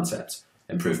these concepts,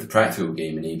 improve the practical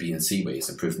game in A, B, and C ways,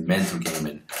 improve the mental game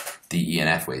in D, E, and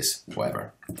F ways,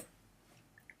 whatever.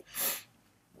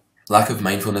 Lack of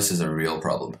mindfulness is a real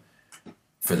problem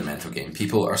for the mental game.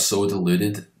 People are so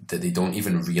deluded that they don't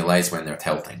even realize when they're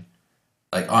tilting.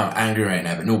 Like, oh, I'm angry right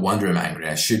now, but no wonder I'm angry.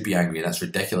 I should be angry. That's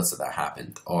ridiculous that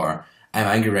happened. Or, I'm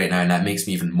angry right now and that makes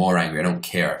me even more angry. I don't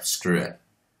care. Screw it.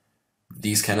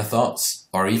 These kind of thoughts,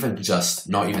 or even just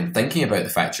not even thinking about the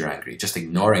fact you're angry, just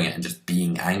ignoring it and just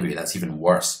being angry, that's even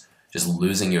worse. Just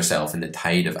losing yourself in the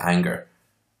tide of anger.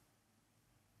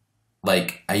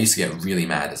 Like, I used to get really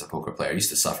mad as a poker player. I used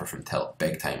to suffer from tilt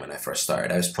big time when I first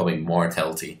started. I was probably more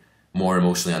tilty, more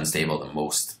emotionally unstable than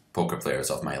most poker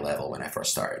players of my level when I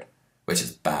first started, which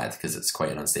is bad because it's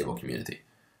quite an unstable community.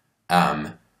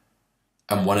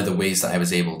 And one of the ways that I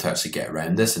was able to actually get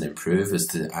around this and improve is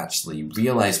to actually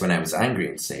realize when I was angry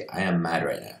and say, I am mad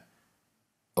right now.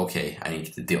 Okay, I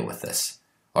need to deal with this.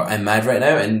 Or I'm mad right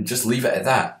now, and just leave it at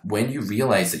that. When you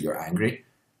realize that you're angry,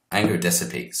 anger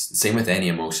dissipates. Same with any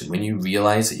emotion. When you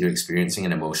realize that you're experiencing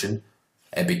an emotion,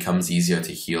 it becomes easier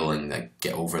to heal and like,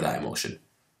 get over that emotion.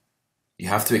 You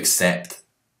have to accept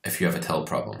if you have a tilt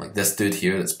problem. Like this dude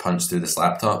here that's punched through this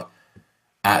laptop,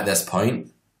 at this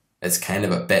point, it's kind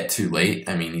of a bit too late.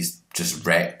 I mean, he's just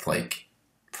wrecked like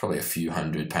probably a few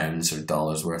 £100 or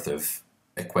dollars worth of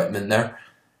equipment there.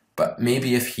 But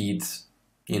maybe if he'd,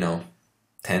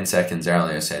 10 seconds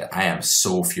earlier said, I am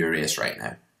so furious right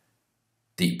now.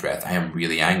 Deep breath. I am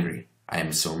really angry. I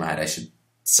am so mad. I should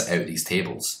sit out these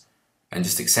tables. And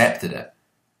just accepted it.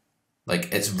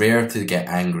 Like, it's rare to get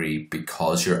angry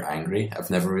because you're angry. I've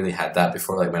never really had that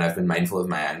before. Like, when I've been mindful of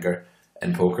my anger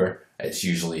in poker, it's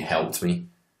usually helped me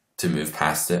to move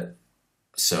past it.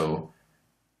 So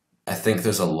I think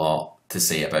there's a lot to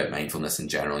say about mindfulness in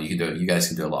general. You guys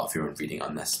can do a lot of your own reading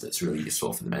on this that's really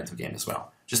useful for the mental game as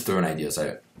well. Just throwing ideas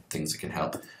out, things that can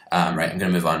help. Right, I'm going to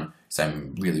move on because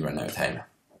I'm really running out of time.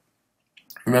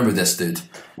 Remember this dude,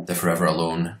 the forever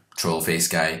alone troll face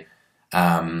guy.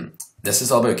 This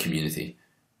is all about community.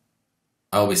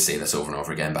 I always say this over and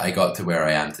over again, but I got to where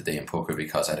I am today in poker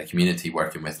because I had a community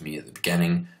working with me at the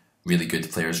beginning. Really good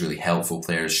players, really helpful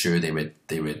players. Sure, they would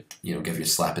give you a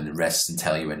slap in the wrist and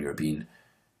tell you when you were being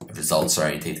a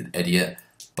results-orientated idiot,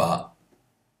 but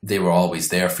they were always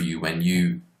there for you when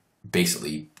you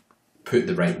basically put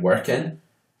the right work in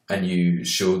and you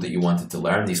showed that you wanted to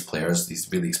learn. These players, these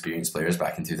really experienced players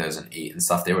back in 2008 and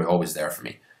stuff, they were always there for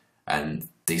me and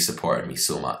they supported me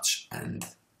so much, and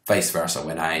vice versa.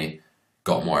 When I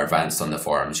got more advanced on the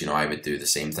forums, I would do the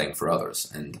same thing for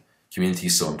others, and community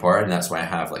is so important. That's why I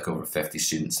have like over 50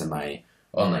 students in my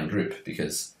online group,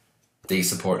 because they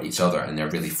support each other and they're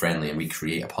really friendly and we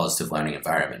create a positive learning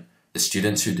environment. The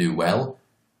students who do well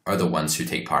are the ones who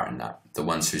take part in that. The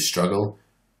ones who struggle,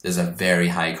 there's a very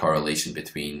high correlation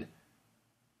between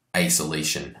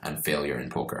isolation and failure in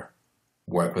poker.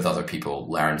 Work with other people,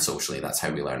 learn socially. That's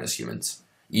how we learn as humans.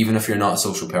 Even if you're not a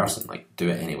social person, do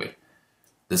it anyway.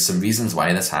 There's some reasons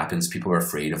why this happens. People are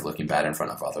afraid of looking bad in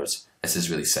front of others. This is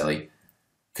really silly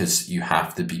because you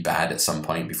have to be bad at some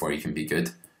point before you can be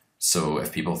good. So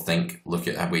if people look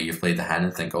at the way you've played the hand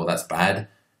and think, oh, that's bad,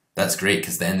 that's great,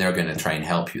 because then they're going to try and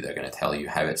help you. They're going to tell you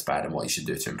how it's bad and what you should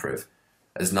do to improve.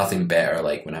 There's nothing better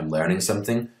like when I'm learning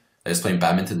something. I was playing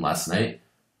badminton last night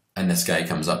and this guy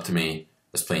comes up to me,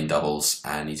 was playing doubles,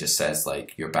 and he just says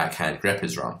your backhand grip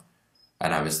is wrong.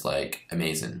 And I was like,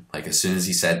 amazing. As soon as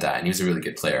he said that, and he was a really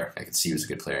good player, I could see he was a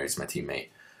good player, he's my teammate.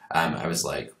 I was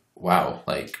like, wow,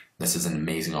 this is an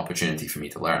amazing opportunity for me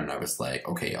to learn. And I was like,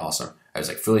 okay, awesome. I was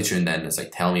fully tuned in. I was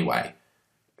tell me why.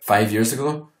 5 years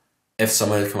ago, if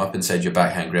someone had come up and said your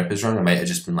backhand grip is wrong, I might have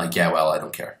just been yeah, well, I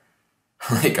don't care.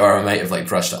 Or I might have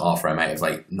brushed it off, or I might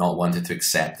have not wanted to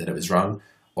accept that it was wrong,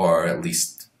 or at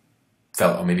least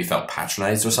maybe felt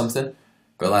patronized or something.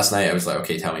 But last night I was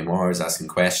okay, tell me more. I was asking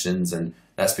questions, and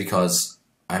that's because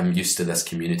I'm used to this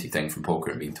community thing from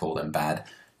poker and being told I'm bad.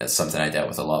 That's something I dealt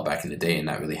with a lot back in the day, and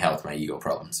that really helped my ego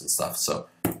problems and stuff. So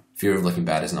fear of looking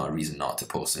bad is not a reason not to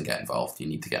post and get involved. You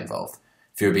need to get involved.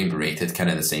 Fear of being berated, kind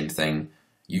of the same thing.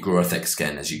 You grow a thick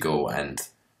skin as you go, and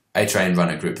I try and run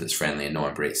a group that's friendly and no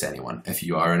one berates anyone. If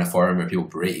you are in a forum where people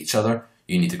berate each other,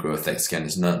 you need to grow a thick skin.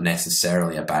 It's not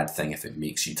necessarily a bad thing if it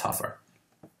makes you tougher.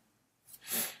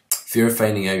 Fear of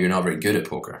finding out you're not very good at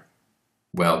poker.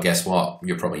 Well, guess what?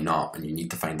 You're probably not, and you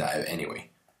need to find that out anyway.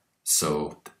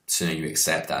 So the sooner you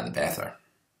accept that, the better.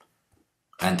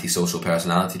 Antisocial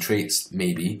personality traits,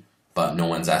 maybe, but no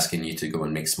one's asking you to go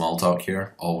and make small talk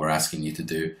here. All we're asking you to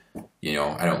do,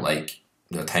 I don't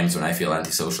there are times when I feel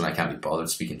antisocial and I can't be bothered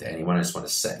speaking to anyone. I just want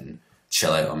to sit and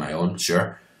chill out on my own,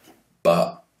 sure.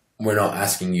 But we're not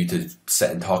asking you to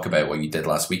sit and talk about what you did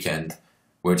last weekend.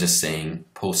 We're just saying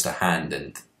post a hand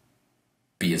and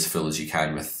be as full as you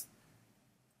can with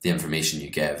the information you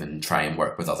give, and try and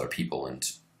work with other people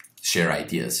and share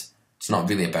ideas. It's not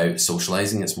really about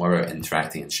socializing, it's more about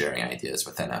interacting and sharing ideas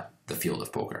within the field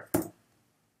of poker.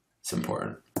 It's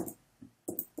important.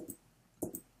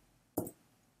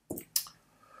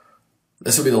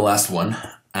 This will be the last one,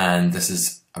 and this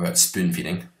is about spoon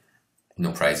feeding.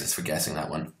 No prizes for guessing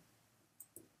that one.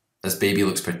 This baby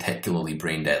looks particularly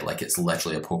brain dead, it's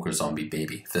literally a poker zombie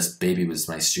baby. If this baby was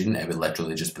my student, I would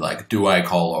literally just be do I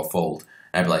call or fold?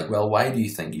 And I'd be well, why do you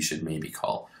think you should maybe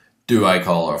call? Do I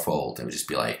call or fold? I would just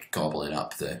be gobbling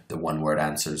up the one-word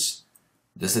answers.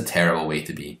 This is a terrible way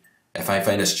to be. If I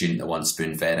find a student that wants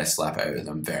spoon-fed, I slap it out of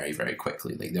them very, very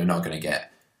quickly. They're not going to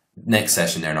get... Next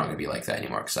session, they're not going to be like that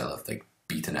anymore, because I love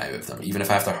beating out of them. Even if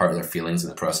I have to hurt their feelings in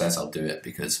the process, I'll do it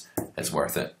because it's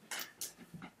worth it.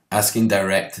 Asking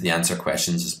direct to the answer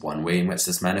questions is one way in which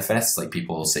this manifests.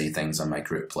 People will say things on my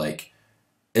group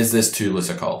is this too loose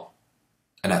a call?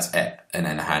 And that's it. And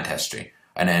then a hand history.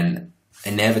 And then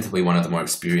inevitably one of the more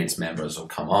experienced members will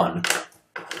come on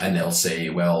and they'll say,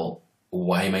 well,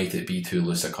 why might it be too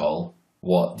loose a call?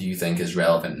 What do you think is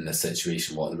relevant in this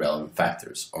situation? What are the relevant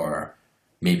factors? Or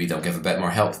maybe they'll give a bit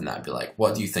more help than that and be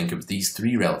what do you think of these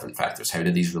 3 relevant factors? How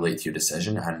do these relate to your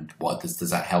decision? And what does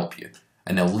that help you?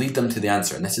 And they'll lead them to the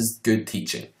answer. And this is good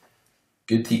teaching.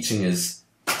 Good teaching is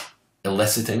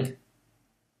eliciting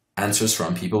answers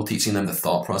from people, teaching them the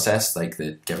thought process,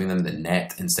 giving them the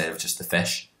net instead of just the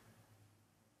fish,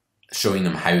 showing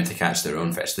them how to catch their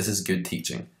own fish. This is good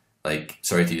teaching.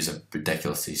 Sorry to use a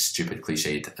ridiculously stupid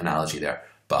cliched analogy there,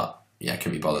 but yeah, I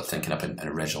can be bothered thinking up an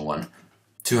original one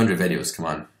 200 videos, come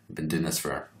on. I've been doing this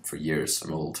for years.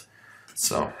 I'm old.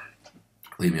 So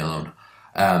leave me alone.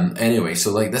 Anyway,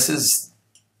 so like this is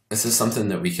something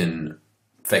that we can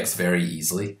fix very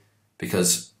easily,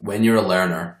 because when you're a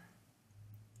learner,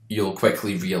 you'll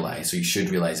quickly realize, or you should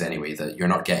realize anyway, that you're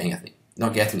not getting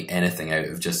anything out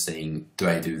of just saying, do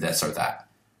I do this or that?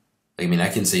 I mean, I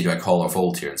can say, do I call or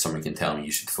fold here? And someone can tell me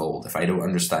you should fold. If I don't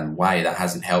understand why, that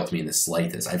hasn't helped me in the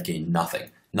slightest. I've gained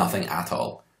nothing. Nothing at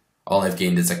all. All I've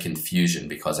gained is a confusion,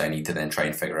 because I need to then try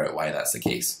and figure out why that's the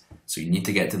case. So you need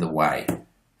to get to the why.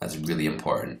 That's really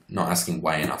important. Not asking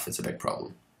why enough is a big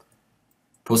problem.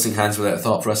 Posting hands without a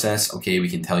thought process. Okay, we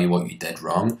can tell you what you did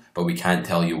wrong, but we can't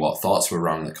tell you what thoughts were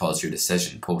wrong that caused your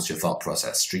decision. Post your thought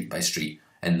process street by street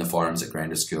in the forums at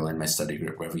Grinder School, in my study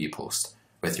group, wherever you post,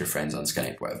 with your friends on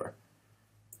Skype, whatever.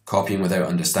 Copying without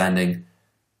understanding.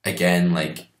 Again,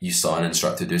 like, you saw an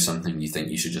instructor do something, you think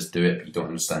you should just do it, but you don't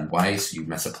understand why, so you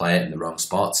misapply it in the wrong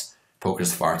spots.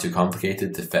 Poker's far too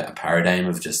complicated to fit a paradigm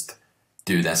of just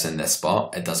do this in this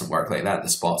spot. It doesn't work like that. The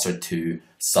spots are too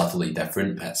subtly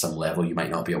different at some level you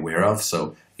might not be aware of,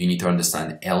 so you need to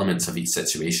understand elements of each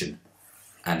situation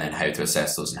and then how to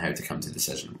assess those and how to come to a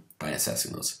decision by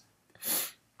assessing those.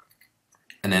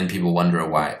 And then people wonder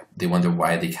why. They wonder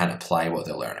why they can't apply what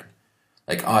they're learning.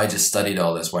 Like, oh, I just studied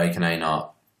all this, why can I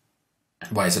not?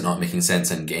 Why is it not making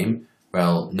sense in game?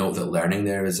 Well, note that learning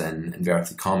there is in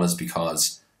inverted commas,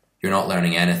 because you're not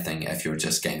learning anything if you're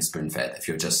just getting spoon-fed. If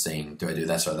you're just saying, do I do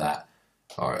this or that?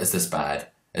 Or is this bad?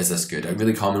 Is this good? A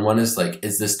really common one is like,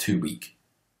 is this too weak?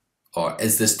 Or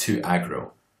is this too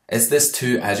aggro? Is this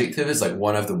too adjective? Is like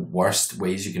one of the worst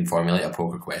ways you can formulate a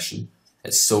poker question.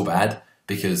 It's so bad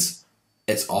because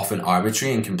it's often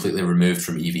arbitrary and completely removed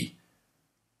from EV.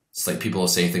 It's like people will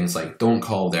say things like, don't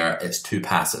call there, it's too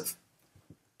passive.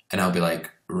 And I'll be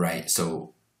like, right,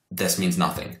 so this means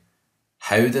nothing.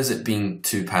 How does it being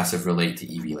too passive relate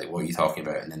to EV? Like, what are you talking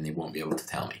about? And then they won't be able to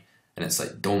tell me. And it's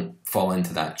like, don't fall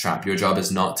into that trap. Your job is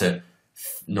not to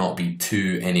not be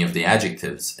too any of the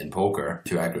adjectives in poker,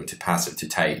 too aggro, too passive, too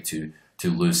tight, too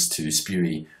loose, too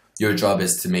spewy. Your job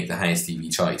is to make the highest EV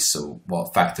choice. So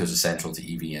what factors are central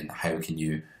to EV and how can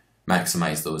you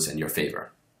maximize those in your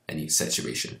favor in each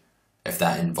situation? If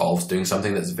that involves doing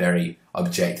something that's very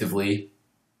objectively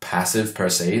passive per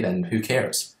se, then who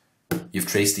cares? You've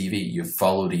traced EV, you've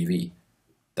followed EV.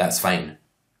 That's fine.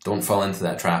 Don't fall into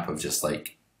that trap of just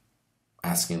like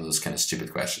asking those kind of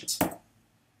stupid questions.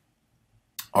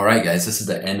 Alright guys, this is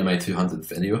the end of my 200th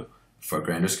video for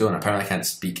Grinder School, and apparently I can't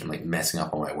speak. I'm like messing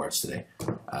up all my words today.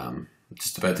 I'm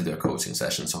just about to do a coaching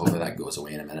session, so hopefully that goes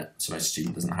away in a minute, so my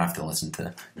student doesn't have to listen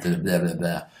to blah blah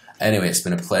blah. Anyway, it's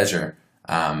been a pleasure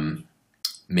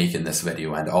making this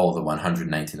video and all the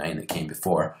 199 that came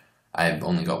before. I've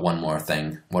only got one more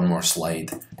slide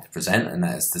to present, and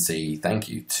that is to say thank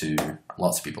you to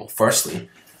lots of people. Firstly,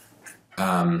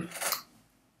 I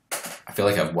feel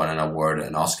like I've won an award,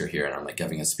 an Oscar here, and I'm like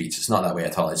giving a speech. It's not that way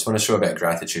at all. I just want to show a bit of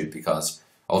gratitude, because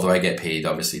although I get paid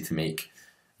obviously to make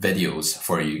videos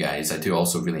for you guys, I do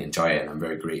also really enjoy it, and I'm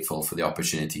very grateful for the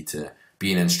opportunity to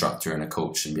be an instructor and a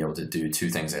coach and be able to do two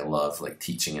things I love, like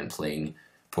teaching and playing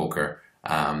poker.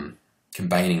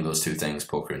 Combining those two things,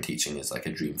 poker and teaching, is like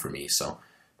a dream for me. So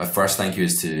my first thank you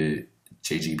is to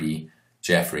JGB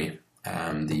Jeffrey,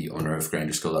 the owner of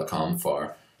grinderschool.com,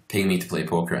 for paying me to play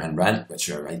poker and rant, which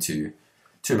are my two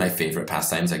of my favourite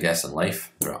pastimes, I guess, in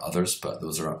life. There are others, but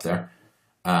those are up there.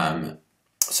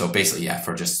 So basically, yeah,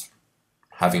 for just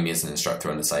having me as an instructor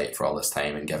on the site for all this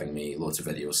time and giving me loads of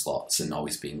video slots and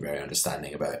always being very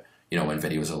understanding about, you know, when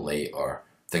videos are late or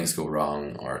things go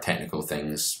wrong or technical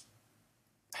things,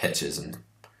 hitches and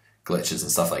glitches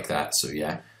and stuff like that. So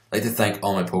yeah, I'd like to thank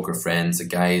all my poker friends, the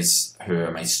guys who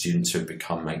are my students who have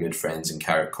become my good friends in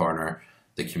Carrot Corner,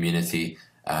 the community,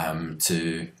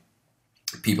 to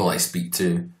people I speak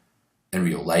to in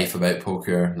real life about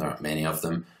poker. There aren't many of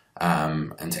them,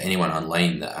 and to anyone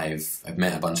online that I've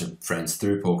met a bunch of friends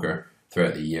through poker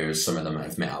throughout the years. Some of them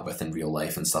I've met up with in real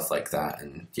life and stuff like that,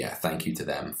 and yeah, thank you to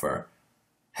them for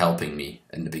helping me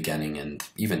in the beginning and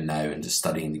even now, and just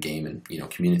studying the game. And you know,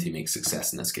 community makes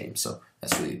success in this game, so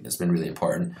that's been really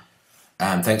important.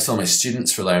 Thanks to all my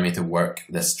students for allowing me to work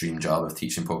this dream job of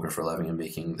teaching poker for a living and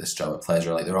making this job a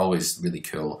pleasure. Like, they're always really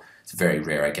cool. It's very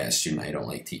rare I get a student I don't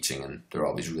like teaching, and they're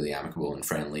always really amicable and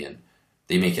friendly, and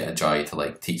they make it a joy to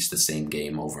like teach the same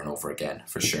game over and over again,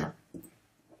 for sure.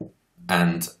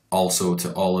 And also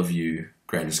to all of you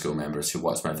Grinder School members who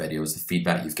watch my videos, the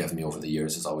feedback you've given me over the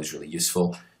years is always really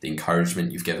useful. The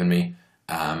encouragement you've given me,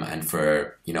 and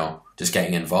for, you know, just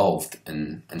getting involved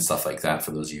and stuff like that.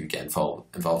 For those of you who get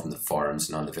involved in the forums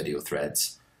and on the video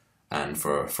threads, and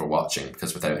for watching,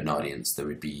 because without an audience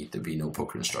there'd be no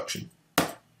poker instruction.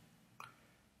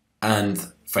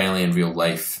 And finally, in real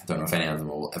life, I don't know if any of them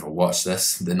will ever watch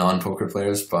this, the non-poker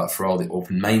players, but for all the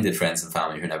open-minded friends and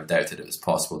family who never doubted it was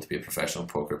possible to be a professional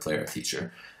poker player or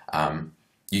teacher,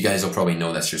 you guys will probably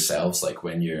know this yourselves. Like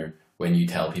when you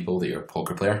tell people that you're a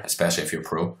poker player, especially if you're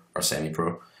pro or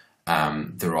semi-pro,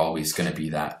 there are always going to be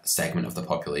that segment of the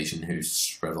population who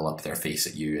shrivel up their face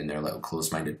at you in their little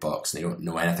closed-minded box, and they don't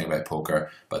know anything about poker,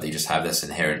 but they just have this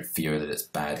inherent fear that it's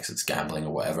bad because it's gambling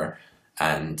or whatever.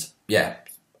 And yeah,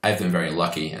 I've been very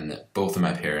lucky in that both of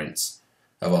my parents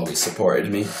have always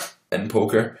supported me in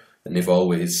poker, and they've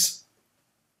always,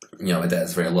 my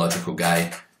dad's a very logical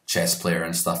guy, chess player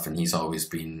and stuff, and he's always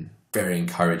been very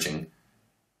encouraging,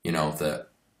 that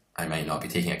I might not be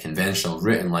taking a conventional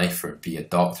route in life or be a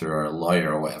doctor or a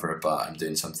lawyer or whatever, but I'm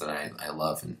doing something I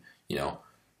love. And,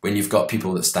 when you've got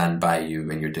people that stand by you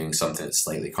when you're doing something that's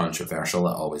slightly controversial,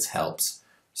 that always helps.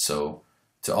 So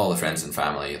to all the friends and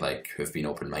family who have been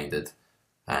open-minded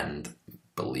and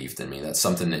believed in me, that's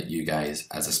something that you guys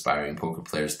as aspiring poker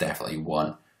players definitely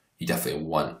want. You definitely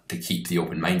want to keep the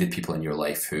open-minded people in your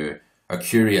life who are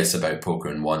curious about poker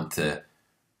and want to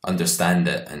understand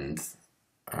it and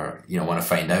want to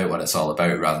find out what it's all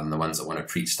about, rather than the ones that want to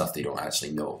preach stuff they don't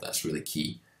actually know. That's really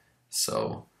key.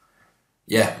 So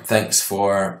yeah, thanks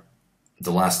for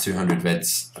the last 200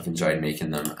 vids. I've enjoyed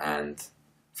making them, and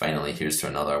finally here's to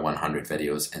another 100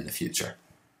 videos in the future.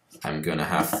 I'm gonna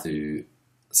have to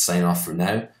sign off for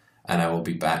now, and I will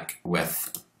be back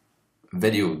with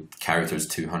video characters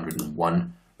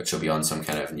 201, which will be on some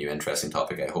kind of new interesting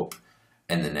topic, I hope,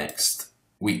 in the next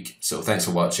week. So thanks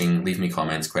for watching. Leave me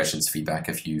comments, questions, feedback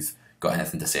if you've got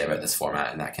anything to say about this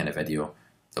format and that kind of video.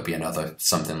 There'll be another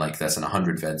something like this in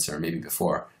 100 vids or maybe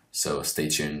before, so stay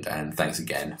tuned, and thanks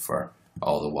again for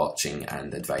all the watching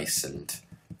and advice and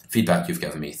feedback you've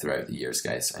given me throughout the years,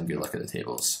 guys, and good luck at the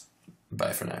tables.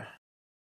 Bye for now.